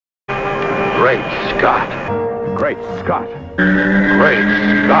Great Scott. Great Scott. Great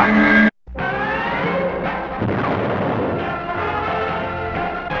Scott.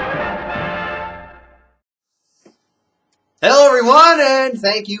 Hello everyone, and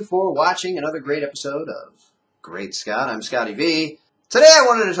thank you for watching another great episode of Great Scott. I'm Scotty V. Today I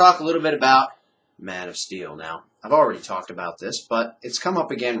wanted to talk a little bit about Man of Steel. Now, I've already talked about this, but it's come up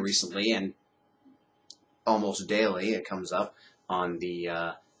again recently, and almost daily it comes up on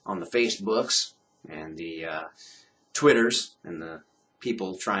the Facebooks and the Twitters and the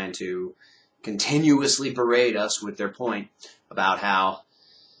people trying to continuously parade us with their point about how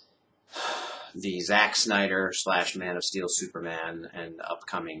the Zack Snyder / Man of Steel Superman and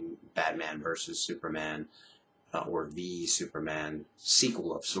upcoming Batman vs. Superman or the Superman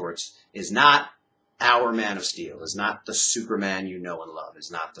sequel of sorts is not our Man of Steel, is not the Superman you know and love,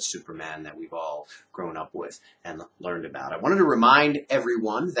 is not the Superman that we've all grown up with and learned about. I wanted to remind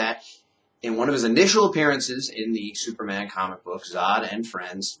everyone that in one of his initial appearances in the Superman comic book, Zod and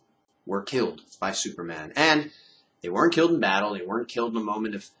friends were killed by Superman. And they weren't killed in battle, they weren't killed in a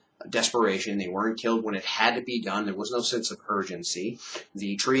moment of desperation, they weren't killed when it had to be done, there was no sense of urgency.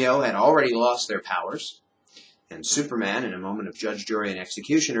 The trio had already lost their powers, and Superman, in a moment of judge, jury, and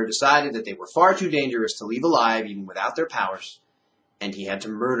executioner, decided that they were far too dangerous to leave alive even without their powers, and he had to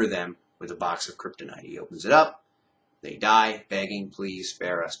murder them with a box of kryptonite. He opens it up, they die, begging, please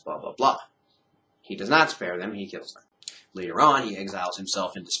spare us, blah, blah, blah. He does not spare them, he kills them. Later on, he exiles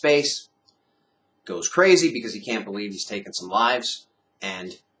himself into space, goes crazy because he can't believe he's taken some lives,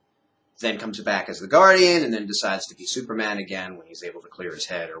 and then comes back as the Guardian, and then decides to be Superman again when he's able to clear his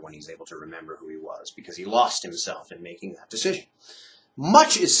head or when he's able to remember who he was, because he lost himself in making that decision.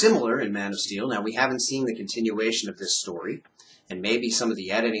 Much is similar in Man of Steel. Now, we haven't seen the continuation of this story, and maybe some of the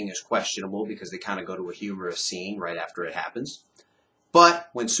editing is questionable because they kind of go to a humorous scene right after it happens. But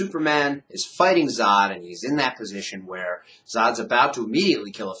when Superman is fighting Zod, and he's in that position where Zod's about to immediately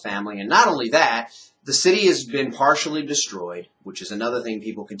kill a family, and not only that, the city has been partially destroyed, which is another thing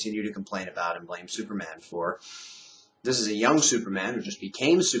people continue to complain about and blame Superman for. This is a young Superman who just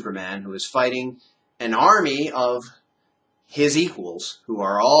became Superman, who is fighting an army of his equals, who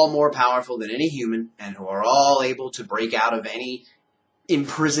are all more powerful than any human, and who are all able to break out of any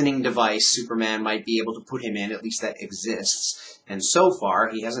imprisoning device Superman might be able to put him in, at least that exists. And so far,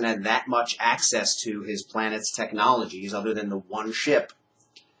 he hasn't had that much access to his planet's technologies other than the one ship.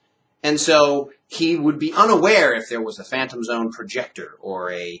 And so he would be unaware if there was a Phantom Zone projector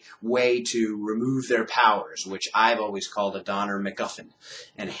or a way to remove their powers, which I've always called a Donner MacGuffin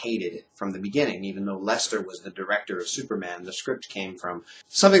and hated from the beginning. Even though Lester was the director of Superman, the script came from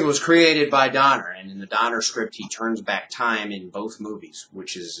something that was created by Donner. And in the Donner script, he turns back time in both movies,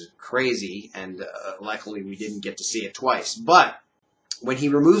 which is crazy, and luckily we didn't get to see it twice. But when he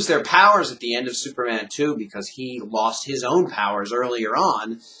removes their powers at the end of Superman 2 because he lost his own powers earlier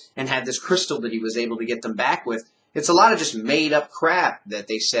on and had this crystal that he was able to get them back with, it's a lot of just made-up crap that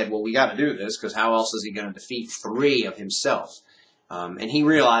they said, well, we got to do this because how else is he going to defeat 3 of himself? And he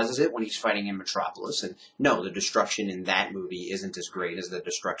realizes it when he's fighting in Metropolis. And no, the destruction in that movie isn't as great as the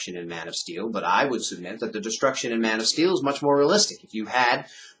destruction in Man of Steel, but I would submit that the destruction in Man of Steel is much more realistic. If you had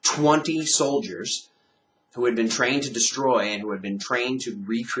 20 soldiers who had been trained to destroy and who had been trained to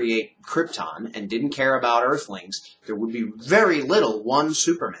recreate Krypton and didn't care about Earthlings, there would be very little one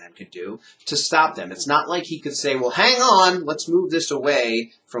Superman could do to stop them. It's not like he could say, well, hang on, let's move this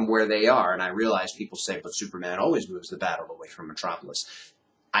away from where they are. And I realize people say, but Superman always moves the battle away from Metropolis.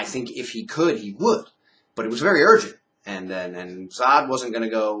 I think if he could, he would. But it was very urgent. And Zod wasn't going to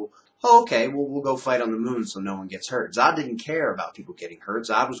go, oh, okay, well, we'll go fight on the moon so no one gets hurt. Zod didn't care about people getting hurt.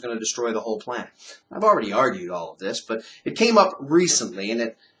 Zod was going to destroy the whole planet. I've already argued all of this, but it came up recently, and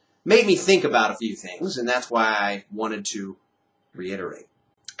it made me think about a few things, and that's why I wanted to reiterate.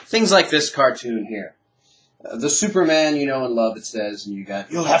 Things like this cartoon here. The Superman you know and love, it says, and you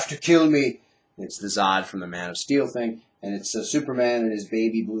got, you'll have to kill me. It's the Zod from the Man of Steel thing. And it's Superman in his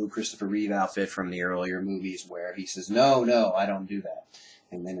baby blue Christopher Reeve outfit from the earlier movies where he says, no, I don't do that.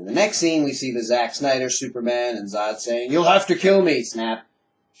 And then in the next scene, we see the Zack Snyder Superman and Zod saying, you'll have to kill me, snap.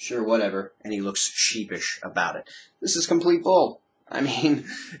 Sure, whatever. And he looks sheepish about it. This is complete bull. I mean,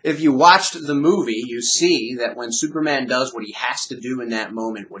 if you watched the movie, you see that when Superman does what he has to do in that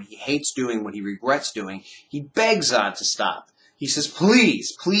moment, what he hates doing, what he regrets doing, he begs Zod to stop. He says,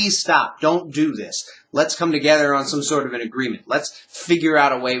 please stop. Don't do this. Let's come together on some sort of an agreement. Let's figure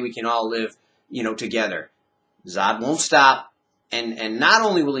out a way we can all live, together. Zod won't stop. And not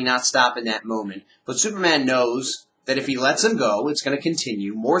only will he not stop in that moment, but Superman knows that if he lets him go, it's going to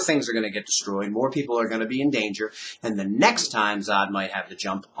continue. More things are going to get destroyed. More people are going to be in danger. And the next time, Zod might have the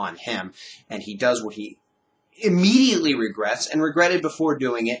jump on him. And he does what he immediately regrets and regretted before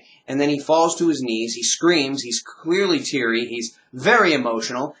doing it. And then he falls to his knees. He screams. He's clearly teary. He's very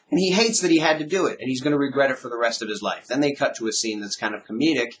emotional. And he hates that he had to do it. And he's going to regret it for the rest of his life. Then they cut to a scene that's kind of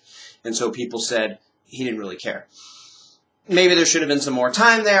comedic. And so people said he didn't really care. Maybe there should have been some more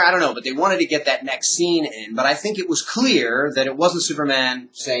time there. I don't know. But they wanted to get that next scene in. But I think it was clear that it wasn't Superman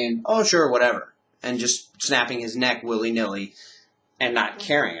saying, oh, sure, whatever, and just snapping his neck willy-nilly and not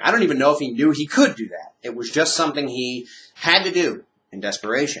caring. I don't even know if he knew he could do that. It was just something he had to do in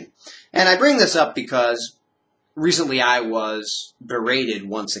desperation. And I bring this up because recently I was berated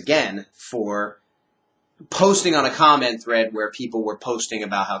once again for posting on a comment thread where people were posting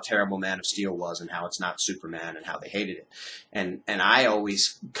about how terrible Man of Steel was and how it's not Superman and how they hated it. And I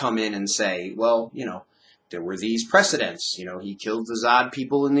always come in and say, well, you know, there were these precedents. You know, he killed the Zod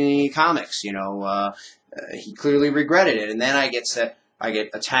people in the comics. You know, he clearly regretted it. And then I get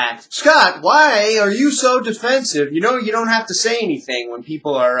attacked. Scott, why are you so defensive? You know, you don't have to say anything when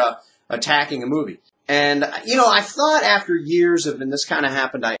people are attacking a movie. And, you know, I thought after years of, and this kind of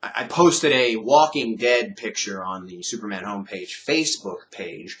happened, I posted a Walking Dead picture on the Superman homepage Facebook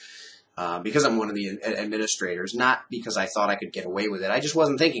page because I'm one of the administrators, not because I thought I could get away with it. I just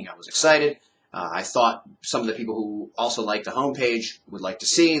wasn't thinking. I was excited. I thought some of the people who also liked the homepage would like to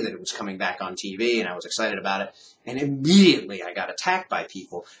see that it was coming back on TV, and I was excited about it. And immediately I got attacked by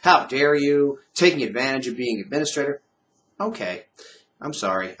people. How dare you? Taking advantage of being administrator? Okay, I'm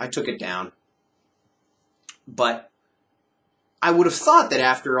sorry. I took it down. But I would have thought that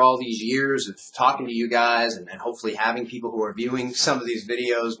after all these years of talking to you guys and hopefully having people who are viewing some of these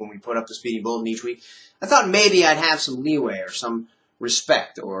videos when we put up the Speeding Bulletin each week, I thought maybe I'd have some leeway or some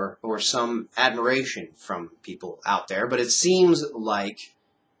respect or some admiration from people out there. But it seems like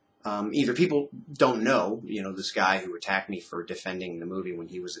either people don't know, you know, this guy who attacked me for defending the movie when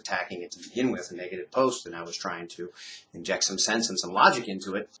he was attacking it to begin with, a negative post, and I was trying to inject some sense and some logic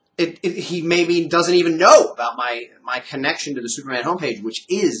into it. He maybe doesn't even know about my connection to the Superman homepage, which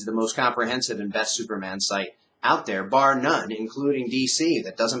is the most comprehensive and best Superman site out there, bar none, including DC,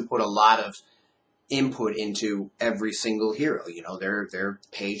 that doesn't put a lot of input into every single hero. You know, their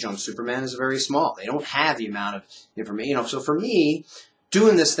page on Superman is very small. They don't have the amount of information. You know, so for me,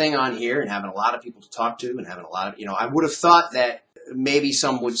 doing this thing on here and having a lot of people to talk to and having a lot of, you know, I would have thought that maybe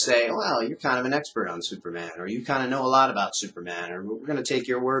some would say, well, you're kind of an expert on Superman, or you kind of know a lot about Superman, or we're going to take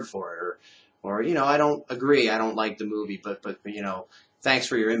your word for it, or, you know, I don't agree, I don't like the movie, but, you know, thanks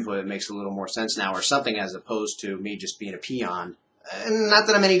for your input, it makes a little more sense now, or something, as opposed to me just being a peon. And not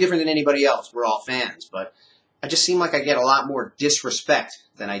that I'm any different than anybody else, we're all fans, but I just seem like I get a lot more disrespect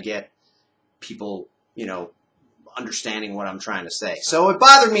than I get people, you know, understanding what I'm trying to say. So it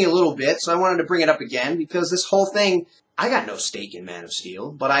bothered me a little bit, so I wanted to bring it up again, because this whole thing, I got no stake in Man of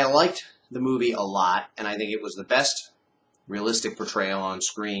Steel, but I liked the movie a lot, and I think it was the best realistic portrayal on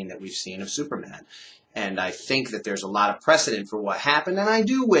screen that we've seen of Superman. And I think that there's a lot of precedent for what happened, and I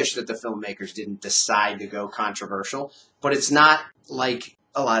do wish that the filmmakers didn't decide to go controversial, but it's not like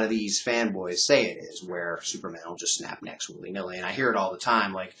a lot of these fanboys say it is, where Superman will just snap necks willy-nilly, and I hear it all the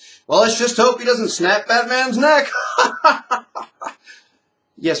time, like, well, let's just hope he doesn't snap Batman's neck.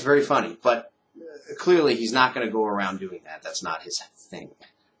 Yes, very funny, but clearly he's not going to go around doing that. That's not his thing.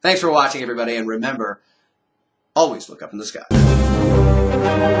 Thanks for watching, everybody, and remember, always look up in the sky.